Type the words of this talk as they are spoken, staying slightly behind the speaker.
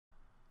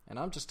And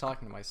I'm just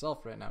talking to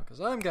myself right now,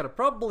 because I'm gonna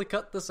probably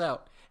cut this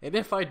out. And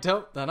if I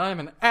don't, then I'm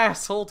an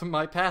asshole to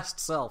my past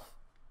self.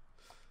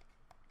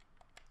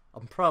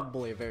 I'm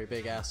probably a very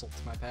big asshole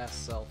to my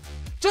past self.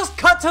 Just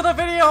cut to the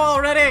video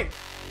already!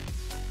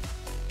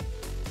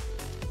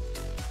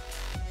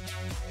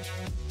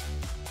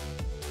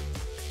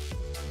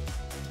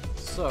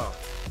 So,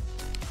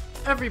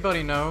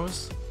 everybody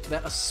knows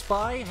that a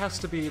spy has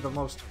to be the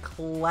most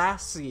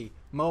classy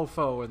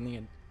mofo in the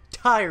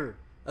entire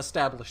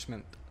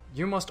establishment.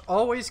 You must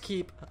always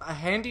keep a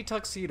handy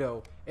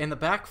tuxedo in the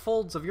back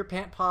folds of your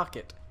pant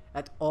pocket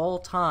at all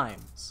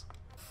times.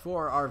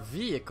 For our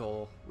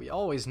vehicle, we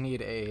always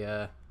need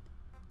a,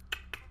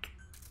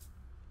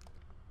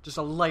 just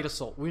a light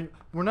assault. We're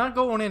not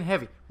going in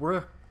heavy.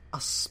 We're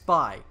a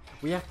spy.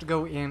 We have to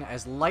go in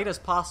as light as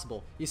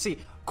possible. You see,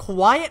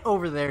 Quiet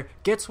over there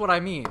gets what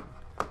I mean.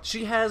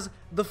 She has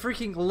the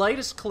freaking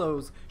lightest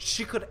clothes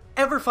she could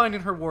ever find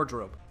in her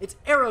wardrobe. It's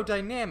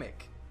aerodynamic.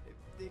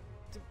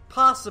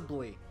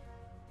 Possibly.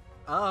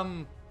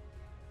 Gonna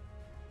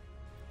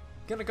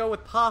go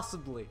with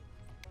possibly.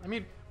 I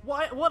mean,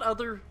 what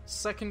other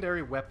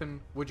secondary weapon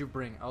would you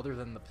bring other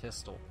than the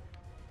pistol?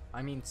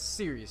 I mean,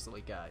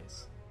 seriously,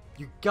 guys.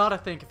 You gotta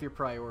think of your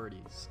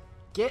priorities.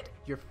 Get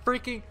your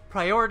freaking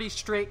priorities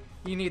straight.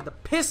 You need the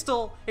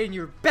pistol in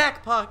your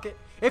back pocket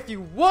if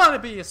you want to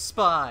be a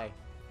spy.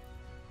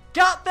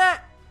 Got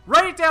that?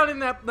 Write it down in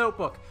that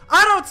notebook.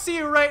 I don't see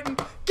you writing.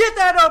 Get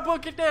that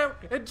notebook down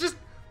and just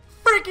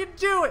freaking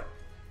do it.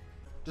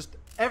 Just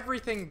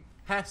everything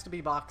has to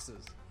be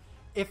boxes.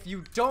 If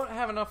you don't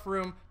have enough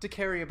room to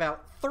carry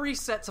about 3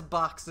 sets of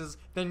boxes,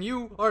 then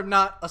you are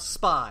not a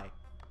spy.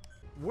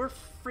 We're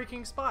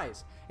freaking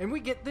spies, and we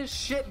get this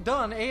shit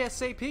done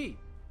ASAP.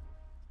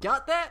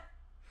 Got that?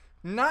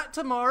 Not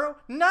tomorrow,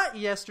 not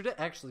yesterday,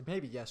 actually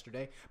maybe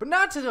yesterday, but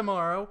not to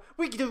tomorrow.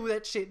 We can do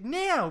that shit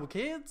now,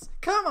 kids.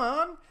 Come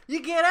on,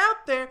 you get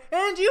out there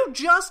and you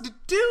just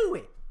do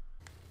it.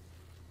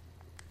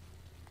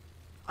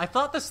 I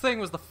thought this thing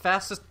was the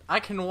fastest. I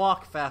can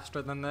walk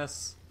faster than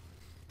this.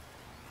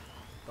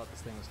 I thought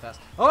this thing was fast.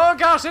 Oh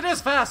gosh, it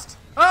is fast.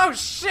 Oh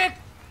shit.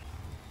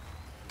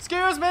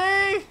 Excuse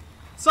me.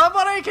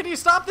 Somebody, can you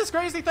stop this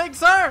crazy thing,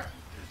 sir?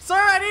 Sir,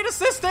 I need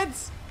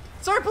assistance.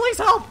 Sir, please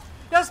help.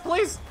 Yes,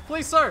 please.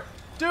 Please, sir.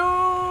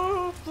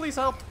 Please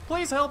help.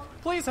 Please help.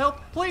 Please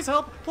help. Please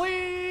help.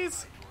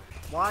 Please.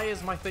 Why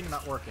is my thing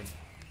not working?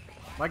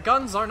 My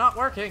guns are not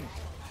working.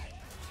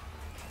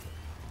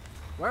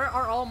 Where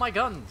are all my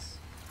guns?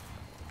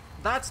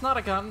 That's not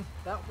a gun.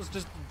 That was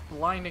just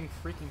blinding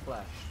freaking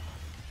flash.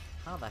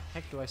 How the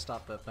heck do I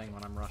stop that thing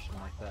when I'm rushing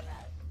like that?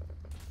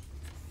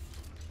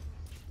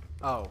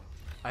 Oh,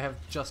 I have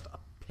just a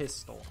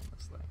pistol on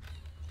this thing.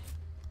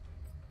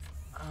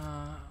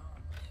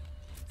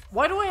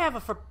 Why do I have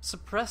a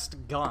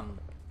suppressed gun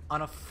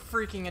on a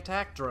freaking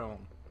attack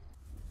drone?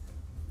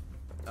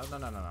 Oh, no,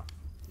 no, no, no.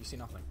 You see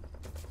nothing.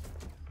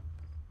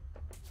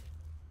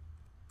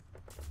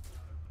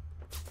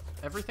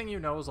 Everything you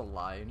know is a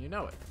lie, and you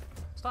know it.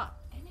 Stop.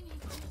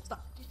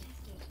 Stop.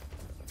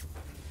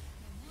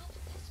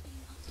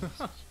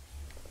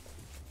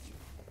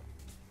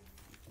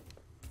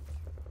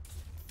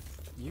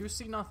 You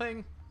see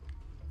nothing.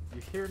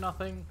 You hear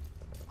nothing.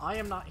 I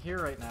am not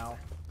here right now.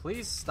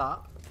 Please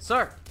stop.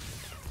 Sir!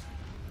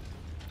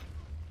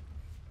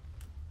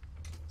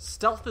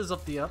 Stealth is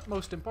of the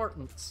utmost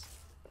importance.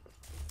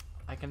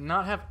 I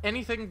cannot have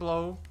anything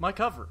blow my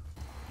cover.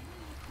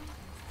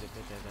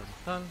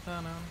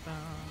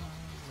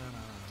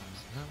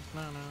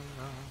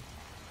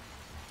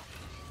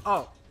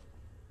 Oh.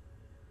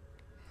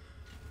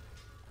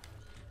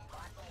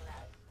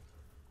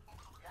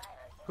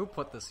 Who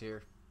put this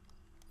here?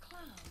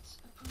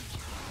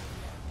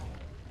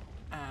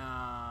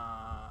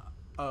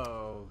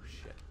 Oh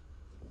shit.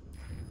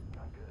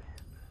 Not good.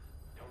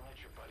 Don't let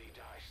your buddy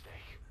die,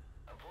 Snake.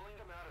 I'm pulling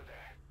them out of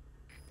there.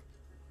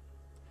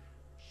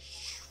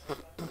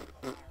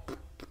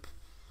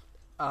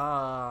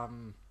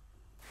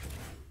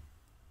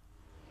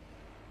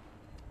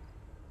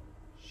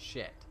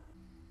 Shit.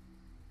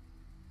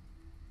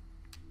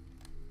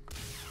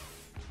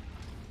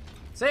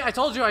 See, I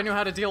told you I knew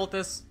how to deal with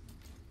this.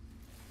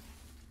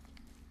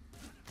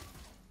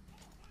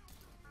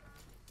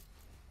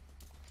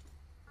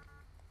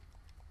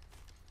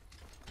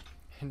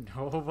 And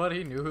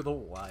nobody knew the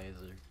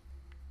wiser.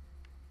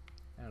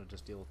 I'll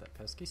just deal with that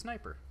pesky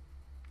sniper.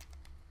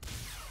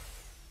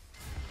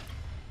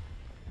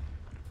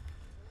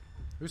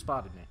 Who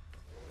spotted me?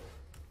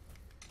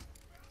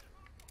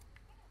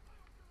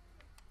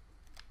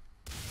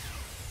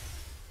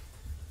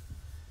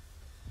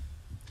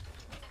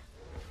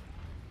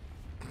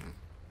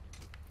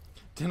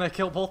 Didn't I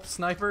kill both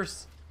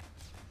snipers?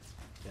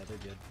 Yeah, they're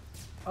good.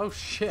 Oh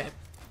shit.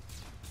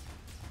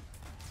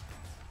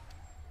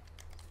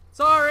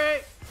 Sorry!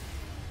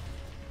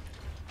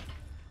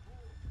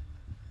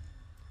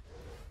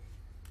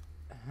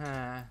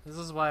 This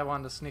is why I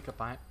wanted to sneak up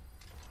behind.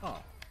 Oh.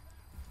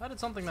 How did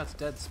something that's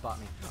dead spot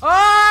me?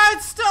 Oh,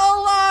 it's still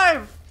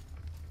alive!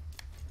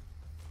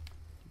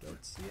 You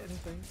don't see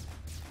anything.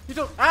 You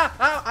don't. Ah!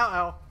 Ow! Ow!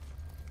 Ow!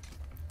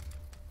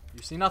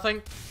 You see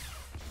nothing?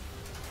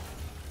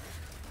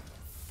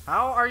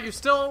 How are you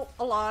still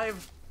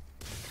alive?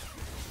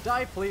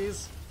 Die,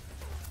 please.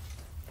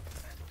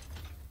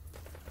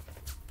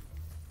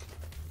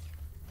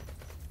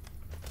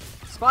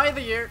 Spy of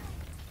the year.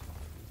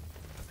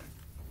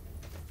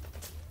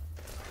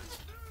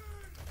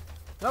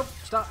 Nope,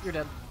 stop, you're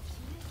dead.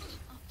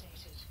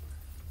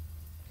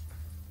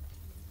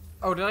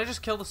 Oh, did I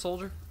just kill the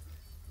soldier?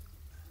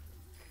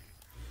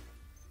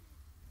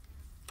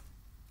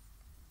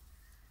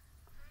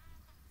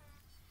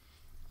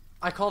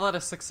 I call that a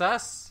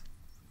success?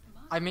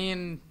 I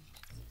mean...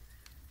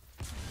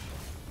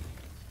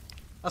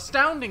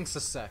 astounding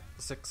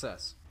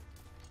success.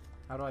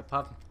 How do I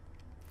pop?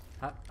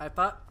 I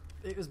thought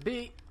it was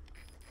B.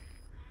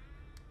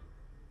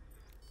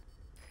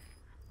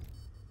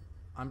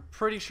 I'm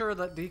pretty sure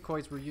that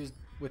decoys were used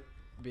with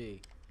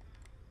B.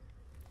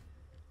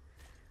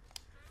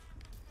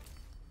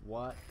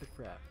 What the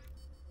crap?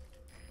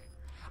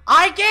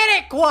 I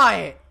get it,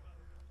 Quiet!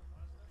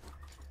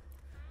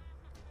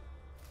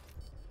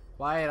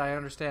 Quiet, I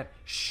understand.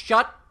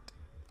 Shut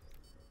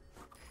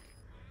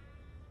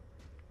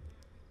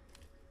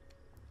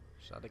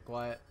it,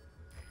 Quiet.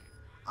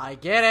 I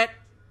get it!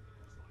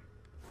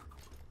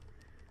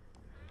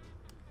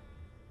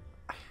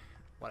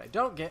 What I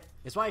don't get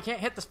is why I can't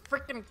hit this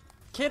freaking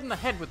kid in the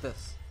head with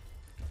this.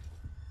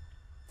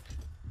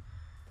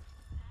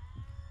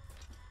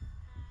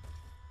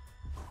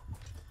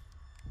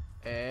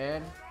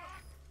 And...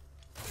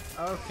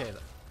 okay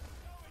then.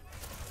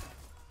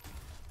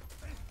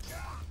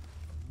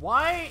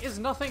 Why is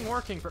nothing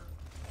working for...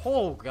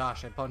 oh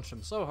gosh, I punched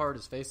him so hard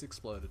his face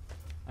exploded.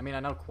 I mean, I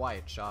know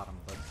Quiet shot him,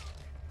 but...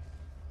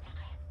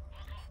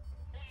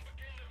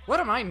 what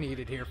am I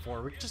needed here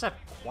for? We could just have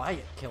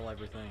Quiet kill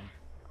everything.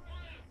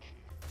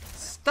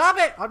 Stop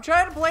it! I'm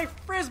trying to play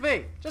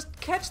Frisbee! Just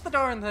catch the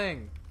darn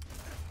thing!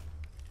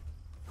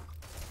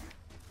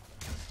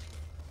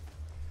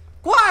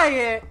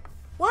 Quiet!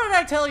 What did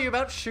I tell you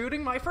about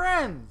shooting my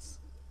friends?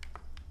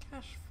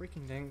 Gosh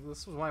freaking dang, this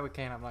is why we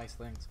can't have nice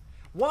things.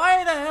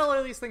 Why the hell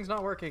are these things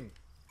not working?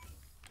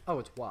 Oh,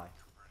 it's why.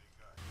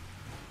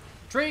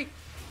 Tree!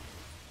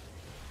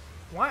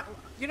 Why?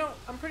 You know,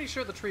 I'm pretty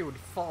sure the tree would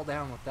fall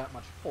down with that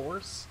much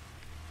force.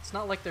 It's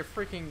not like they're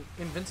freaking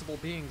invincible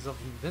beings of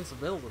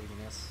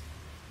invincibility-ness.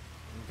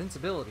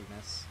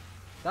 Invincibility-ness.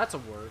 That's a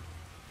word.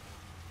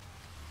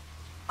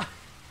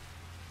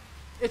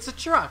 It's a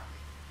truck.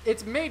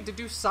 It's made to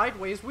do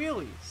sideways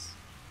wheelies.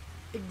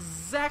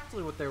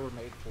 Exactly what they were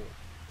made for.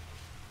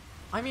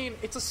 I mean,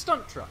 it's a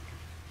stunt truck,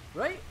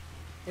 right?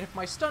 And if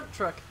my stunt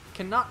truck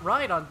cannot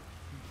ride on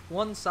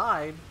one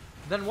side,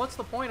 then what's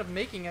the point of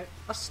making it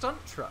a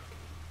stunt truck?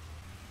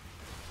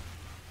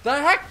 The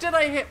heck did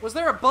I hit? Was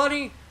there a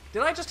bunny?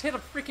 Did I just hit a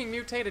freaking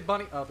mutated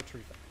bunny? Oh, the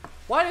tree fell.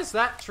 Why does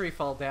that tree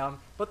fall down,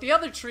 but the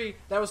other tree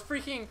that was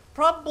freaking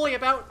probably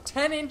about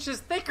 10 inches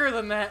thicker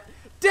than that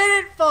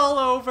didn't fall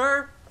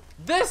over?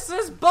 This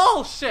is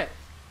bullshit!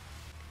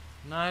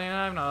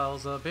 99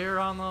 bottles of beer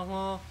on the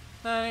wall.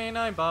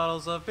 99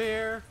 bottles of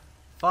beer.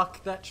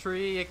 Fuck that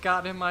tree, it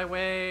got in my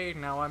way.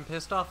 Now I'm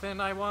pissed off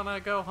and I wanna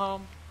go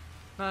home.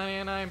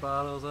 99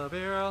 bottles of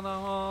beer on the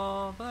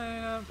wall.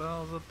 99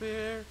 bottles of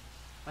beer.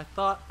 I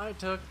thought I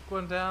took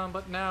one down,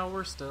 but now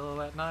we're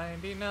still at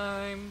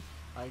 99.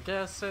 I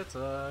guess it's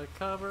a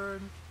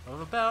cupboard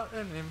of about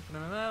an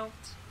infinite amount.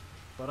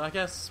 But I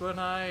guess when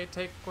I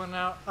take one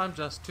out, I'm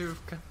just too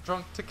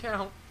drunk to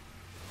count.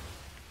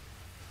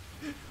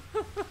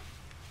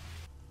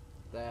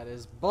 That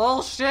is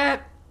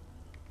bullshit!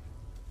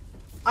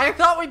 I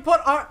thought we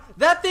put our...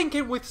 that thing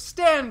can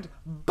withstand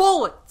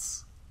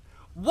bullets!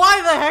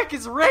 Why the heck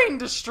is rain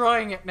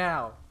destroying it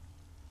now?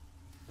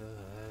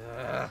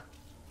 Grumble,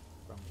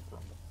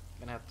 grumble. I'm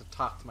gonna have to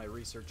talk to my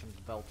research and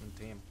development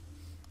team.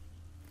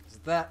 Because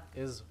that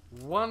is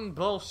one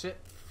bullshit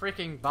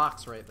freaking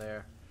box right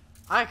there.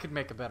 I could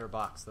make a better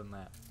box than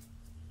that.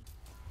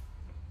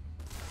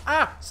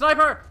 Ah!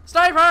 Sniper!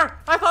 Sniper!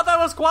 I thought that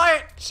was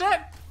Quiet! Shit!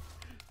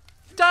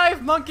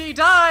 Dive, monkey,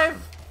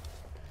 dive!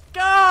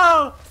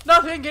 Go!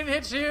 Nothing can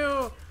hit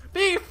you!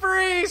 Be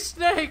free,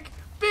 Snake!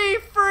 Be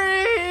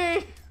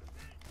free!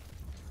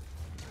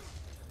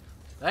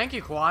 Thank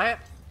you, Quiet.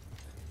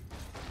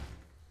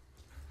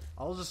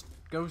 I'll just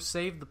go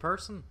save the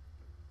person.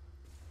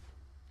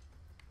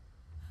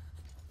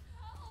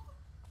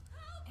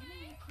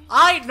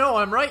 I know,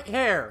 I'm right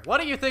here!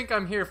 What do you think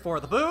I'm here for?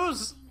 The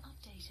booze?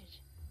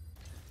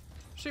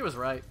 She was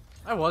right.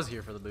 I was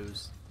here for the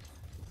booze.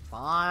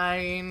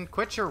 Fine.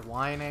 Quit your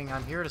whining.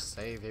 I'm here to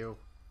save you.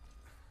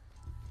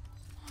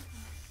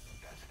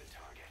 That's the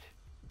target.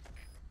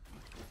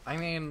 I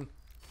mean,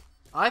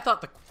 I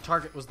thought the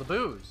target was the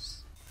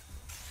booze.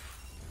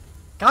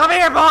 Come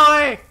here,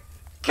 boy!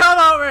 Come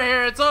over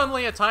here! It's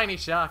only a tiny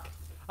shock.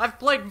 I've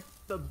played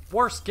the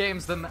worst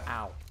games than the...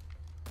 ow.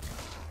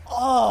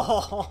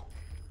 Oh!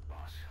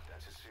 Boss,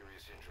 that's a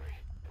serious injury.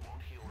 It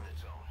won't heal on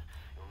its own.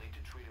 You'll need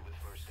to treat it with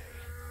first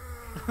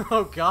aid.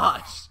 Oh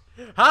gosh.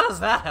 How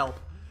does that help?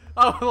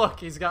 Oh, look,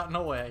 he's gotten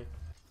away.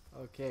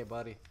 Okay,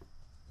 buddy.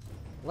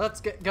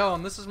 Let's get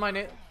going. This is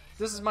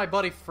my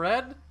buddy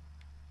Fred.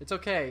 It's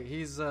okay.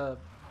 He's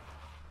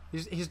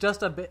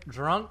just a bit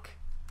drunk.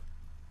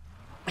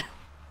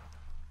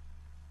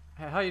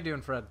 Hey, how you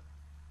doing, Fred?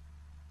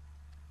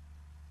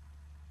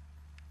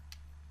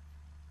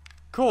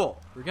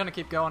 Cool. We're gonna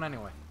keep going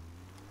anyway.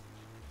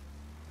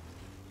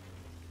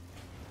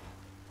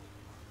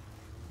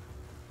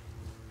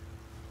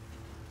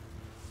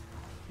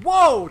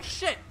 Whoa,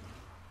 shit!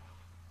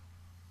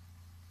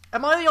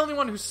 Am I the only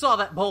one who saw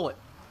that bullet?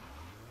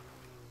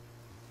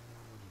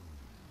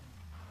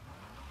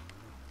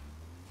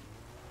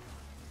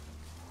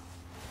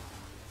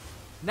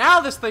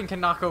 Now this thing can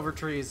knock over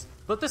trees,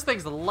 but this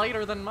thing's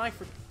lighter than my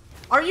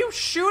Are you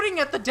shooting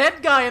at the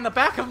dead guy in the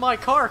back of my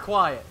car,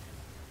 Quiet?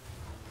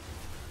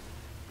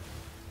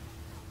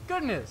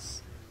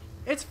 Goodness.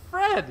 It's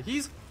Fred.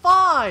 He's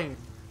fine.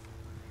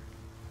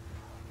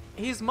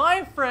 He's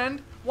my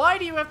friend. Why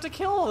do you have to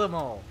kill them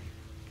all?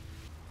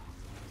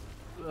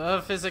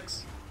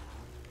 Physics.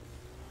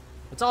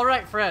 It's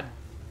alright, Fred.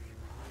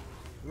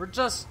 We're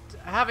just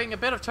having a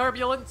bit of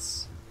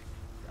turbulence.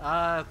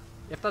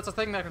 If that's a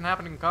thing that can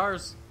happen in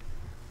cars.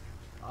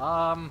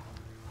 Oh,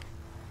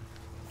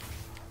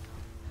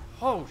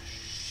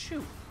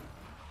 shoot.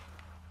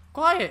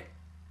 Quiet.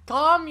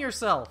 Calm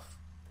yourself.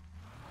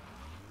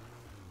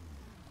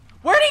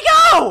 Where'd he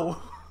go?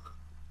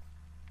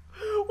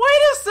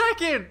 Wait a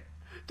second.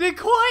 Did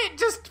Quiet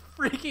just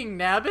freaking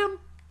nab him?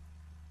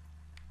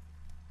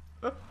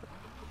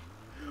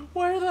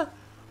 Where the...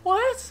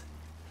 What?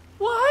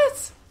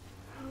 What?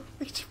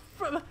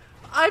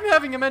 I'm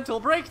having a mental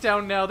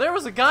breakdown now. There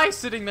was a guy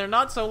sitting there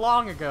not so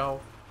long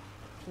ago.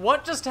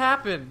 What just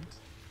happened?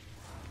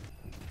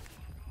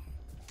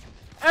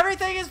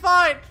 Everything is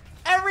fine.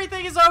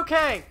 Everything is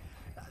okay.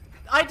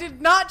 I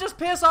did not just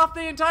piss off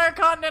the entire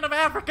continent of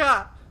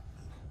Africa.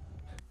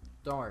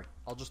 Don't worry.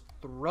 I'll just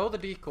throw the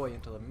decoy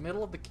into the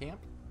middle of the camp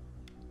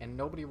and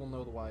nobody will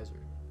know the wiser.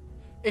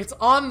 It's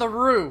on the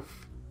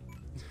roof.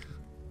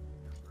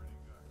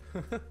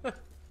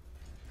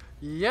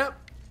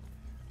 Yep.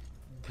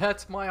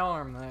 That's my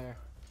arm there.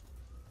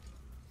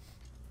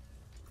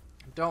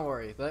 Don't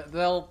worry.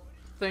 They'll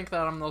think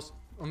that I'm the most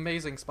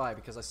amazing spy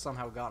because I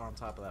somehow got on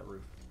top of that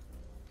roof.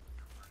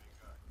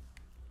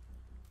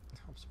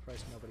 I'm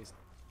surprised nobody's...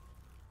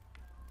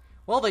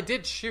 Well, they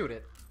did shoot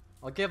it.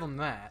 I'll give them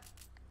that.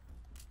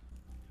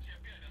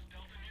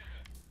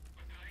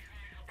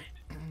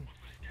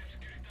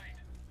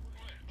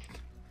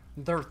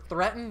 They're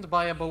threatened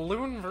by a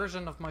balloon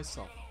version of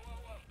myself.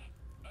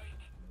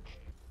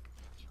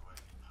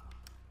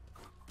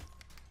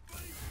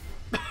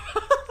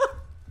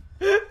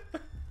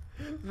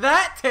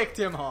 That ticked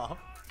him off.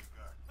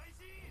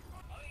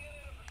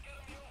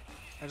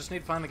 I just need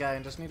to find the guy. I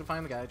just need to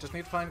find the guy. I just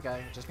need to find the guy.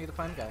 I just need to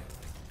find the guy.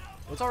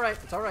 It's alright.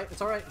 It's alright.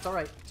 It's alright. It's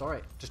alright. It's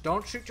alright. Just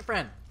don't shoot your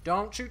friend.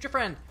 Don't shoot your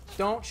friend.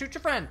 Don't shoot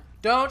your friend.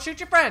 Don't shoot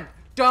your friend.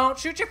 Don't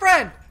shoot your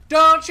friend.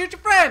 Don't shoot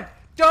your friend.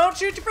 Don't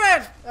shoot your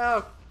friend.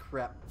 Oh,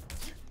 crap.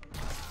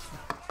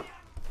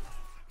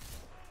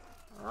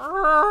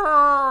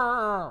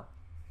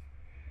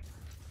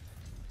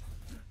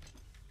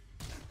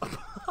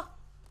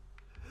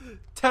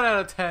 Ten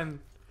out of 10.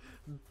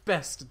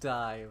 Best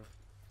dive.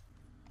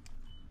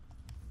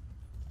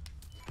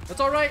 That's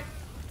alright.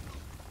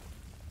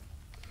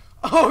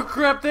 Oh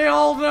crap, they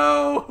all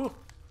know!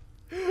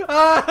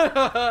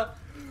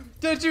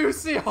 Did you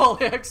see all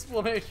the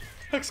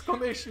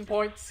exclamation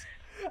points?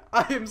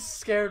 I am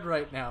scared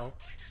right now.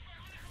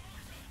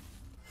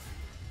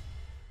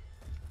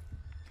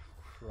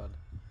 Crud.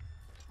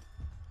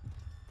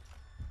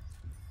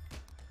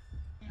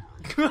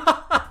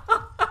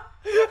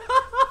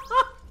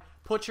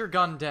 Put your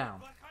gun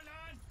down.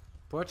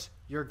 Put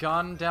your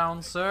gun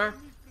down, sir.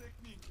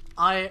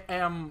 I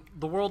am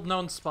the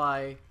world-known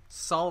spy,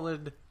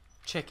 Solid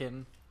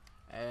Chicken,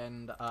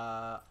 and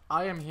I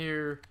am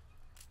here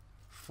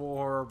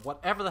for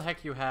whatever the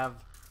heck you have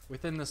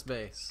within this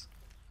base.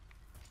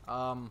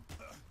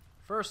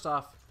 First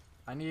off,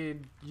 I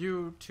need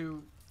you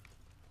to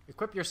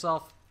equip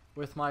yourself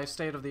with my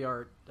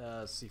state-of-the-art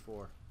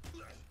C4.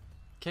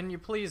 Can you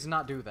please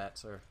not do that,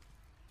 sir?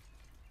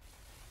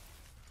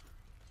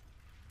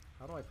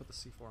 How do I put the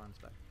C4 on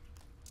spec?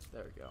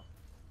 There we go.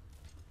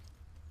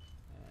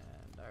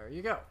 And there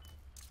you go.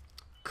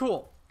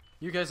 Cool.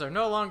 You guys are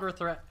no longer a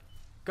threat.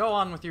 Go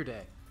on with your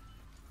day.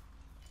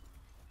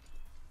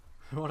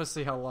 I want to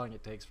see how long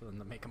it takes for them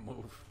to make a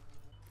move.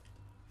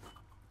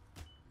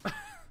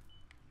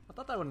 I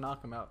thought that would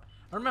knock them out.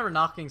 I remember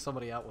knocking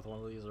somebody out with one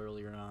of these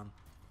earlier on.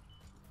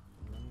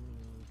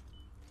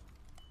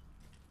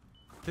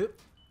 Okay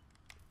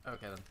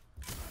then.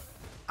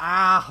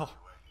 Ow!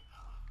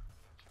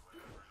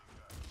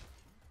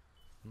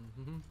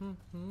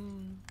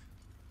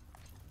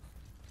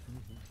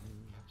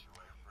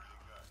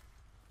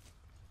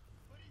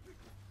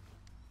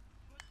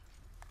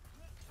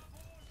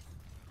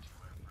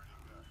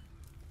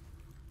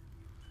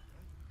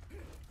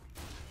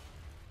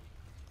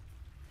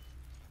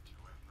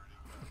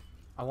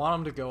 I want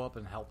him to go up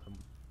and help him.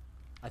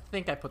 I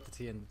think I put the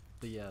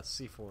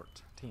C4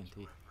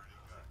 TNT.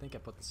 I think I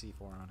put the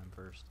C4 on him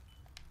first.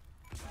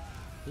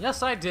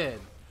 Yes, I did.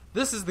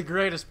 This is the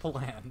greatest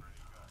plan.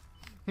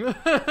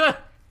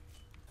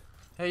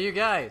 Hey, you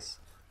guys.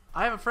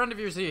 I have a friend of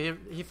yours.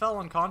 He fell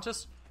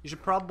unconscious. You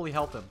should probably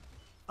help him.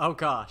 Oh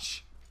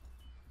gosh.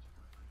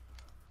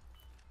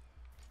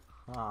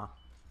 Huh.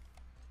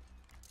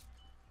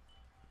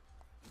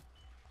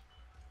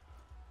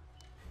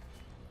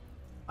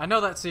 I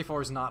know that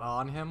C4 is not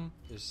on him.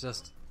 It's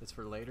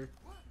for later.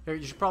 Here,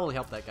 you should probably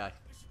help that guy.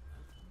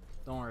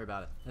 Don't worry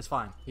about it. It's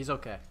fine. He's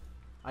okay.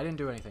 I didn't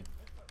do anything.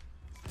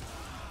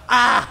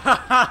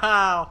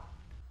 Ow!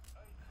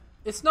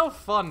 It's no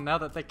fun now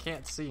that they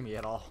can't see me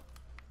at all.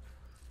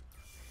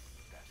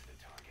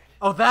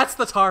 Oh, that's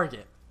the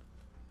target.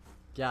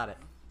 Got it.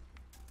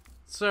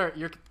 Sir,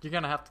 you're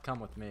gonna have to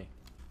come with me.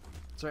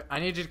 Sir, I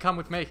need you to come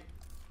with me.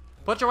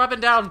 Put your weapon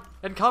down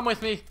and come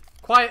with me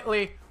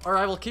quietly, or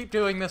I will keep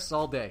doing this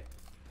all day.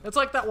 It's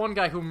like that one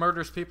guy who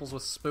murders people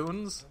with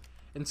spoons.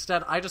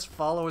 Instead, I just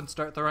follow and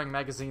start throwing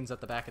magazines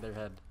at the back of their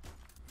head.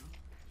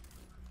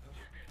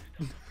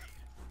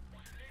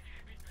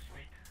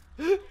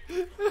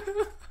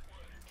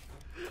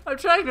 I'm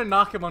trying to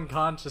knock him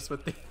unconscious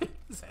with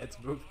his head's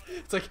moved.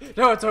 It's like,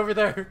 no, it's over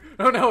there.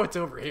 Oh no, it's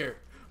over here.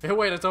 Hey,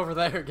 wait, it's over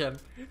there again.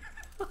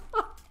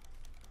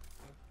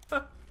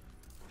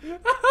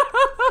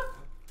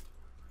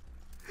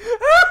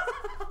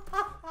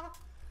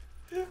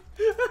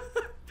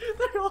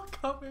 They're all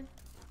coming.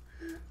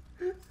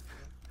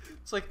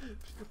 It's like,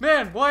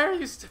 man, why are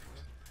you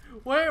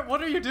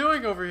what are you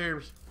doing over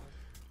here?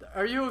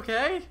 Are you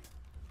okay?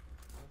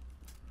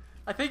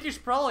 I think you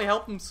should probably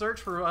help him search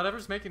for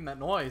whatever's making that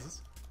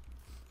noise.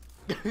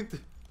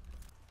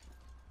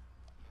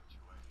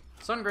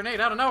 Stun grenade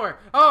out of nowhere.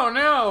 Oh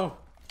no!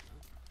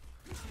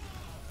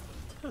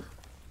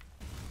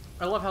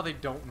 I love how they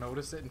don't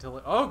notice it until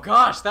it... Oh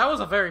gosh, that was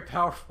a very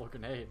powerful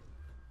grenade.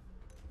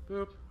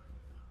 Boop.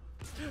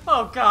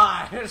 Oh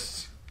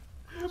gosh!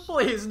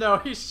 Please, no,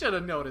 he should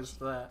have noticed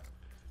that.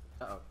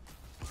 Uh-oh.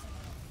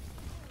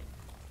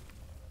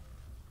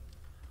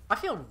 I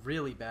feel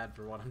really bad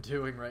for what I'm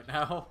doing right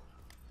now.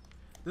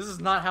 This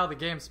is not how the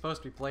game's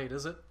supposed to be played,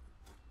 is it?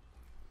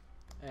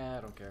 I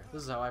don't care.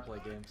 This is how I play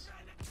games.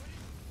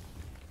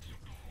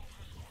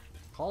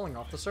 Calling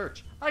off the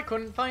search. I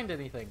couldn't find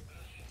anything.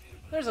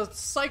 There's a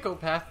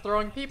psychopath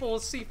throwing people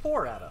with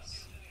C4 at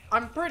us.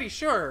 I'm pretty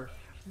sure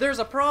there's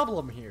a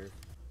problem here.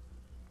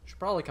 Should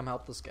probably come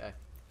help this guy.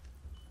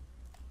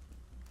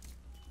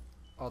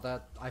 Oh,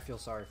 I feel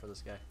sorry for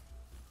this guy.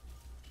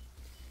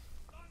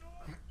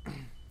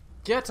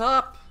 Get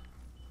up!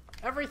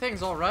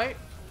 Everything's alright.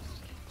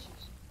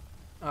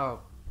 Oh.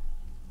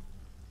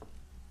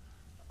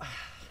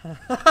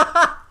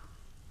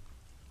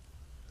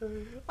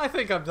 I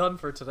think I'm done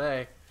for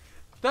today.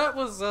 That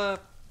was,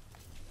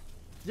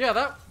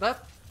 yeah,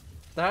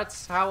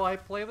 that's how I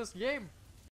play this game.